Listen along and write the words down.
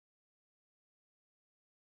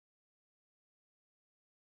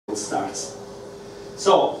starts.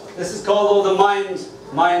 So, this is called "Oh the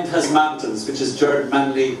Mind Has Mountains," which is Gerard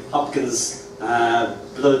Manley Hopkins'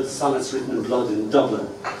 blood sonnets written in blood in Dublin.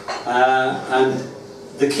 And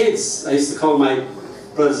the kids, I used to call my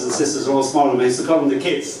brothers and sisters, are all smaller than me, I used to call them the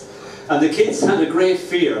kids. And the kids had a great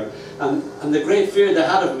fear, and the great fear they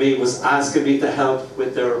had of me was asking me to help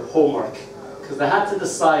with their homework. Because they had to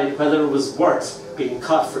decide whether it was worth being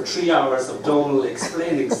caught for 3 hours of Dónall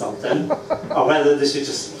explaining something, or whether they should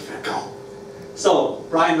just leave it go. So,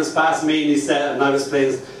 Brian was past me and he said, and I was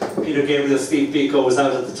playing Peter Gabriel, Steve Biko was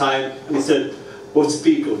out at the time, and he said, "What's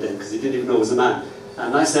Biko then?" Because he didn't even know it was a man.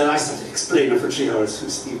 And I started explaining for 3 hours who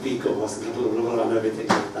Steve Biko was, and blah, blah, blah, and everything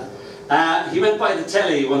like that. He went by the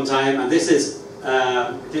telly one time, and this is,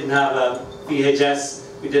 didn't have a VHS,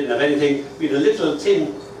 we didn't have anything, we had a little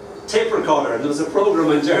tin tape recorder, and there was a program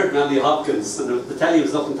on Gerard Manley Hopkins, and the telly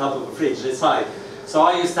was up on top of a fridge this high. So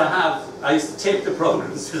I used to tape the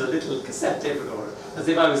programs with a little cassette tape recorder, as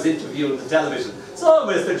if I was interviewing the television. "So,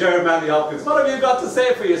 Mr. Gerard Manley Hopkins, what have you got to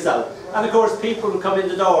say for yourself?" And of course, people would come in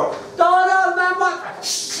the door, "Dónall, man, what?"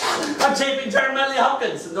 I'm taping Gerard Manley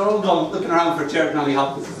Hopkins, and they're all going, looking around for Gerard Manley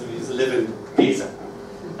Hopkins as if he was a living geezer.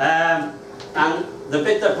 And the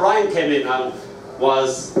bit that Brian came in on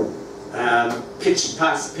was pitch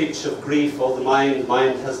past pitch of grief, "Oh the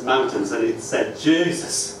mind has mountains," and it said,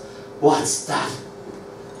 "Jesus, what's that?"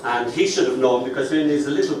 And he should have known, because when he was a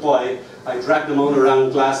little boy, I dragged him all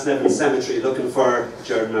around Glasnevin Cemetery looking for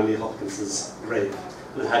Gerard Manley Hopkins' grave.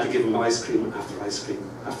 And I had to give him ice cream after ice cream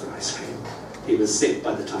after ice cream. He was sick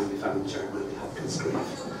by the time we found Gerard Manley Hopkins' grave,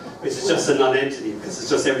 which is just a non-entity, because it's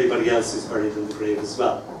just everybody else who's buried in the grave as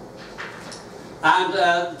well. And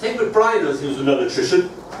the thing with Brian was he was an electrician,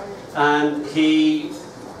 and it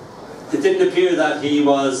didn't appear that he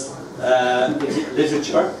was in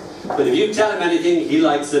literature. But if you tell him anything, he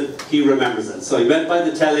likes it, he remembers it. So he went by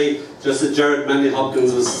the telly, just as Gerard Manley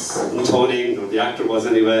Hopkins was intoning, or the actor was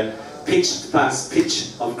anyway, pitched past pitch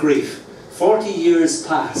of grief. 40 years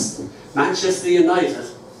past, Manchester United,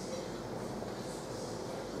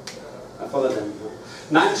 I followed them.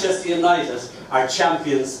 Manchester United are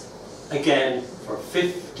champions again for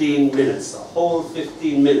 15 minutes, a whole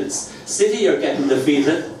 15 minutes. City are getting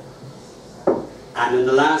defeated, and in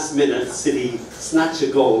the last minute, City snatch a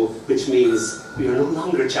goal, which means we are no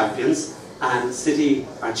longer champions, and City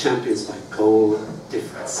are champions by goal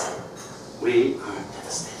difference. We are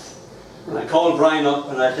devastated. And I called Brian up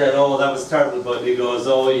and I said, "Oh, that was terrible," but he goes,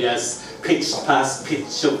 "Oh yes, pitched past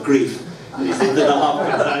pitch of grief." And he's into the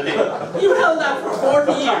Hopkins, and I think, "You held that for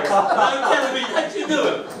 40 years, now telling me that you do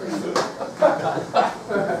it."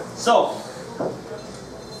 So,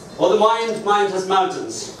 "Oh, the mind has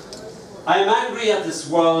mountains. I am angry at this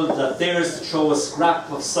world that dares to throw a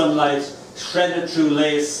scrap of sunlight, shredded through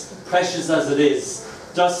lace, precious as it is,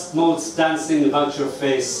 dust motes dancing about your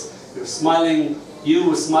face, you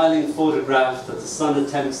a smiling photograph that the sun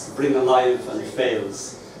attempts to bring alive and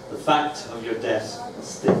fails. The fact of your death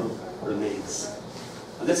still remains."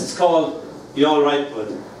 And this is called "You All Right, Bud?"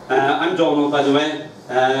 I'm Dónall, by the way.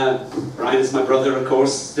 Brian is my brother, of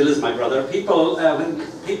course, still is my brother. People, when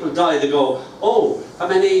people die, they go, "Oh, how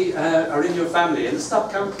many are in your family?" And they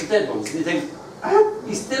stop counting the dead ones. And you think,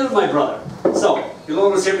 he's still my brother. So, you'll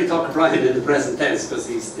always hear me talk to Brian in the present tense, because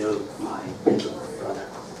he's still my little brother.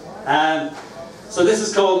 So this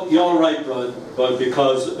is called "You All Right, Bud?"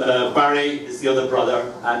 because Barry is the other brother,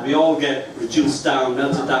 and we all get reduced down,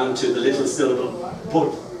 melted down to the little syllable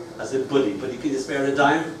 "bud," as in buddy. "Buddy, can you spare a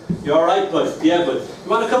dime?" "You all right, bud?" "Yeah, bud." "You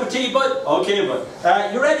want a cup of tea, bud?" "Okay, bud."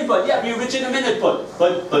 "You ready, bud?" "Yeah, be rich in a minute, bud."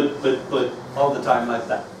 Bud, all the time like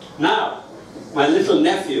that. Now, my little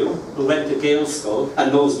nephew, who went to Gaelic school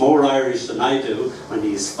and knows more Irish than I do when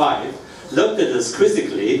he's 5, looked at us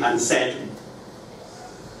quizzically and said,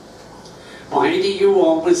 "Why do you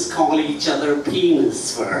always call each other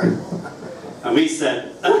penis for?" And we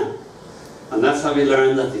said, and that's how we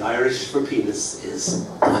learned that the Irish for penis is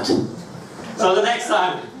bud. So the next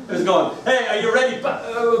time, it was going, "Hey, are you ready,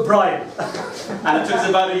 Brian?" And it took us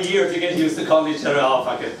about a year to get used to calling each other, "Oh,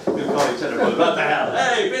 fuck it, we'll call each other bud. What the hell?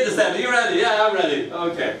 Hey, Peter said, are you ready?" "Yeah, I'm ready."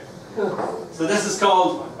 "Okay." So this is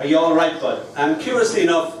called "Are You All Right, Bud?" And curiously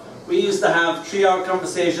enough, we used to have 3-hour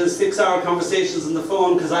conversations, 6-hour conversations on the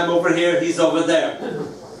phone, because I'm over here, he's over there.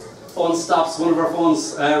 Phone stops, one of our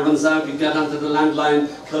phones runs out, we get onto the landline,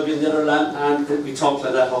 plug in the other land, and we talk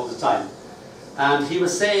like that all the time. And he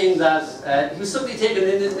was saying that he was suddenly taking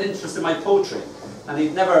an interest in my poetry, and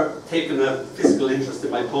he'd never taken a physical interest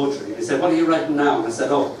in my poetry. And he said, "What are you writing now?" And I said,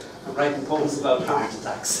 "Oh, I'm writing poems about heart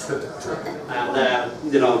attacks." And,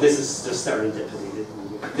 you know, this is just serendipity,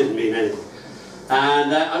 it didn't mean anything.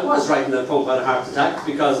 And I was writing a poem about a heart attack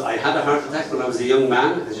because I had a heart attack when I was a young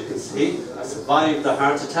man, as you can see. I survived the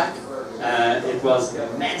heart attack. It was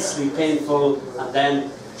immensely painful, and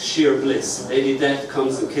then sheer bliss. Lady Death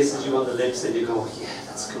comes and kisses you on the lips, and you go, yeah,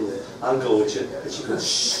 that's cool, I'll go with you. And she goes,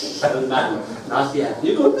 shh, young man, not yet. And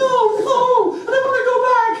you go, no, no, I don't want to go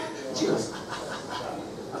back. And she goes,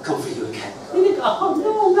 I'll come for you again. And you go, oh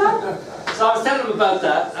no, man. So I was telling him about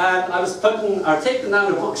that, and I was taking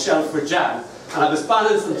down a bookshelf for jam, and I was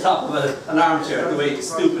balanced on top of an armchair, the way you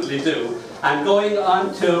stupidly do, and going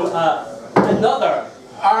on to another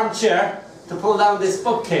armchair to pull down this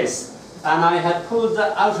bookcase. And I had pulled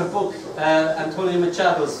out a book, Antonio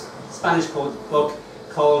Machado's Spanish book,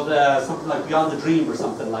 called something like Beyond the Dream or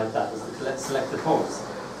something like that, was the selected poems.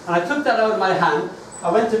 And I took that out of my hand,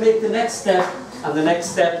 I went to make the next step, and the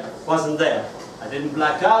next step wasn't there. I didn't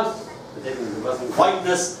black out, there wasn't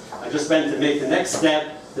whiteness, I just went to make the next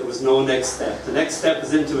step, there was no next step. The next step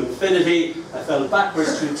was into infinity, I fell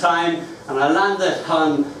backwards through time, and I landed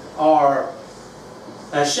on our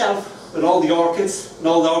shelf with all the orchids, and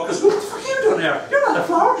all the orchids, what the fuck are you doing here? You're not a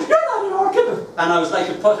flower, you're not an orchid! And I was like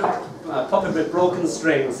a puppet with broken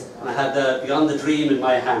strings, and I had Beyond the Dream in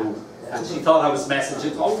my hand. And she thought I was messing. She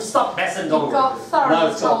goes, oh, stop messing, don't You got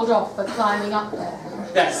thoroughly told off for climbing up there.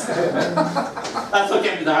 Yes. That's what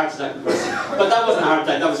gave me the heart attack. But that wasn't a heart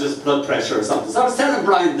attack, that was just blood pressure or something. So I was telling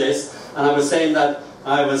Brian this, and I was saying that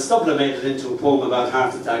I was sublimated into a poem about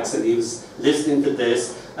heart attacks, and he was listening to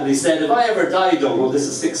this, and he said, if I ever die, Dónall, this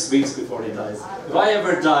is 6 weeks before he dies, if I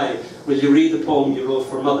ever die, will you read the poem you wrote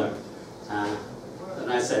for Mother?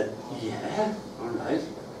 And I said, yeah, all right.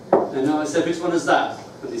 And I said, which one is that?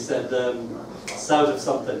 And he said, South of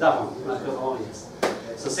something, that one. And I go, oh yes.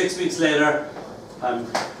 So 6 weeks later, I'm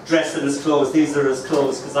dressed in his clothes. These are his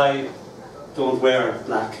clothes, because I don't wear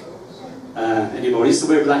black anymore. I used to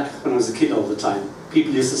wear black when I was a kid all the time.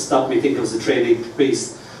 People used to stop me, think I was a trainee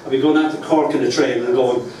priest. I'd be going out to Cork in a train and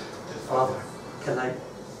going, Father, can I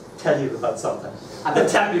tell you about something? And they'd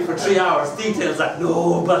tell me for 3 hours details that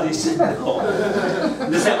nobody should know.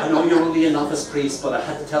 And they said, I know you're only a novice priest, but I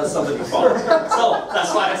had to tell somebody before. So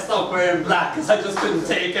that's why I stopped wearing black, because I just couldn't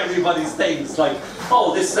take everybody's things. Like,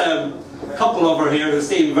 oh, this couple over here who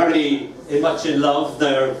seem very much in love,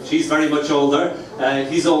 she's very much older,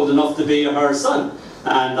 he's old enough to be her son.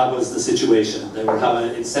 And that was the situation. They were having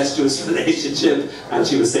an incestuous relationship, and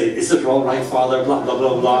she was saying, is it all right, Father, blah, blah,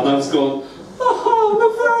 blah, blah. And I was going, oh, I'm a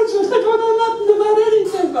virgin, I don't know nothing about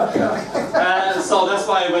anything. So that's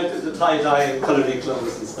why I went to the tie-dye and colourly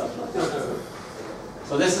clothes and stuff like that.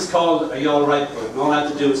 So this is called Are You All Right, Bud? And all I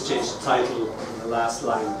had to do is change the title and the last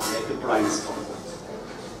line to make it Brian's fault.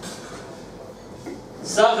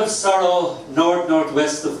 South of sorrow, north,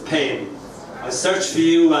 northwest of pain, I search for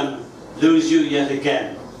you and lose you yet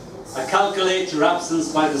again. I calculate your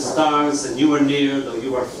absence by the stars, and you are near though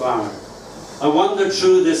you are far. I wander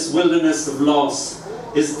through this wilderness of loss.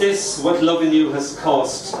 Is this what loving you has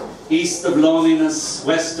cost? East of loneliness,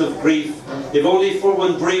 west of grief, if only for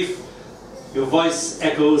one brief, your voice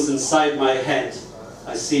echoes inside my head.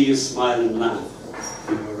 I see you smile and laugh.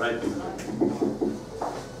 You were right with me.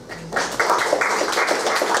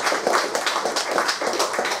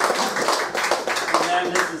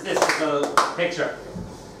 Picture.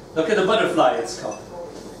 Look at the butterfly, it's called.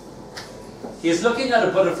 He is looking at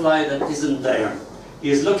a butterfly that isn't there.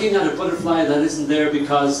 He is looking at a butterfly that isn't there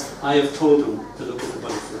because I have told him to look at the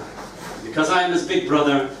butterfly. Because I am his big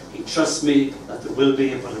brother, he trusts me that there will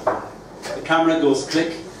be a butterfly. The camera goes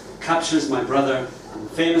click, captures my brother, and the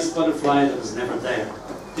famous butterfly that was never there.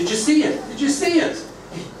 Did you see it? Did you see it?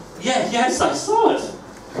 Yeah, yes, I saw it.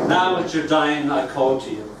 Now at your dying, I call to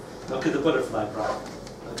you. Look at the butterfly, Brian.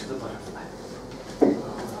 Look at the butterfly.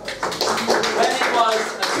 When he was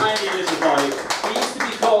a tiny little boy, he used to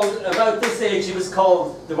be called, about this age he was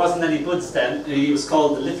called, there wasn't any buds then, he was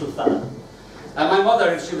called the little fella. And my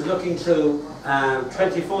mother, if she was looking through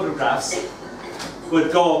 20 photographs,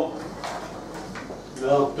 would go,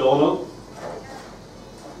 well, Dónall,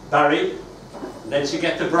 Barry, and then she'd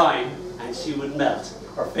get to Brian, and she would melt.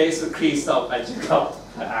 Her face would crease up, and she'd go,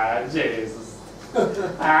 ah, Jesus.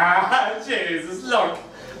 Ah, Jesus, look.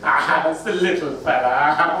 Ah, it's the little fella.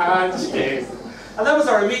 Ah, Jesus. And that was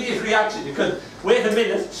our immediate reaction. You could wait a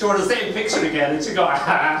minute, show her the same picture again, and she'd go,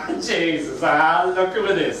 ah, Jesus, ah, look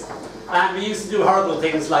at this. And we used to do horrible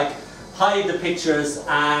things like hide the pictures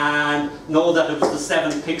and know that it was the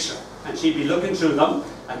 7th picture. And she'd be looking through them,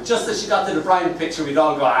 and just as she got to the Brian picture, we'd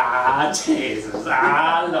all go, ah, Jesus,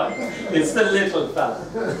 ah, look, it's the little fella.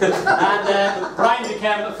 And Brian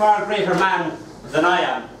became a far greater man than I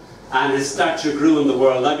am, and his stature grew in the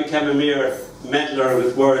world. I became a mere meddler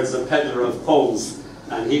with words, a peddler of poems,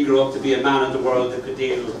 and he grew up to be a man of the world that could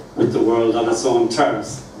deal with the world on its own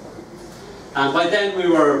terms. And by then we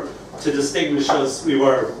were, to distinguish us, we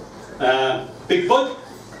were Big Bud,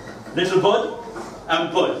 Little Bud,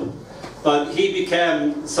 and Bud. But he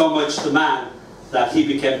became so much the man that he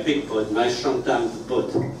became Big Bud, and I shrunk down to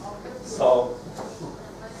Bud. So,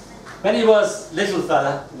 when he was little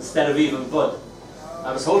fella, instead of even Bud,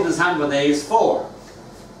 I was holding his hand when he was 4.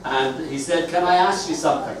 And he said, "Can I ask you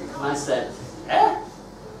something?" And I said, "Yeah?"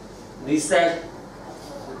 And he said,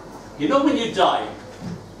 "You know when you die,"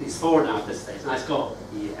 he's 4 now at this stage, and I go,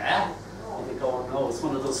 "Yeah?" And he go, "Oh no, it's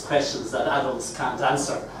one of those questions that adults can't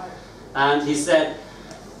answer." And he said,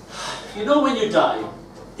 "You know when you die,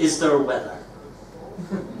 is there weather?"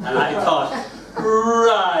 And I thought,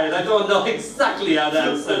 right, I don't know exactly how to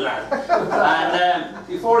answer that. And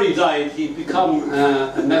before he died, he'd become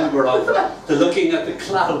a member of the Looking at the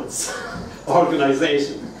Clouds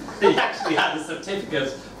organisation. He actually had a certificate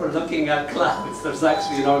for looking at clouds. There's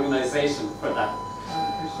actually an organisation for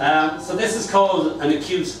that. So this is called an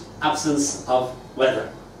acute absence of weather.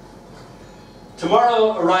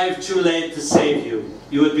 Tomorrow arrived too late to save you.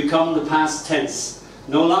 You had become the past tense,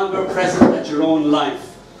 no longer present at your own life.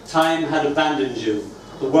 Time had abandoned you,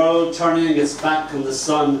 the world turning its back on the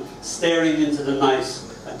sun, staring into the night,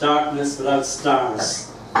 a darkness without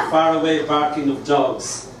stars, a faraway barking of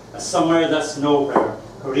dogs, a somewhere that's nowhere,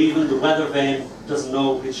 where even the weather vane doesn't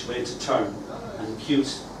know which way to turn, an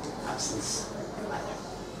acute absence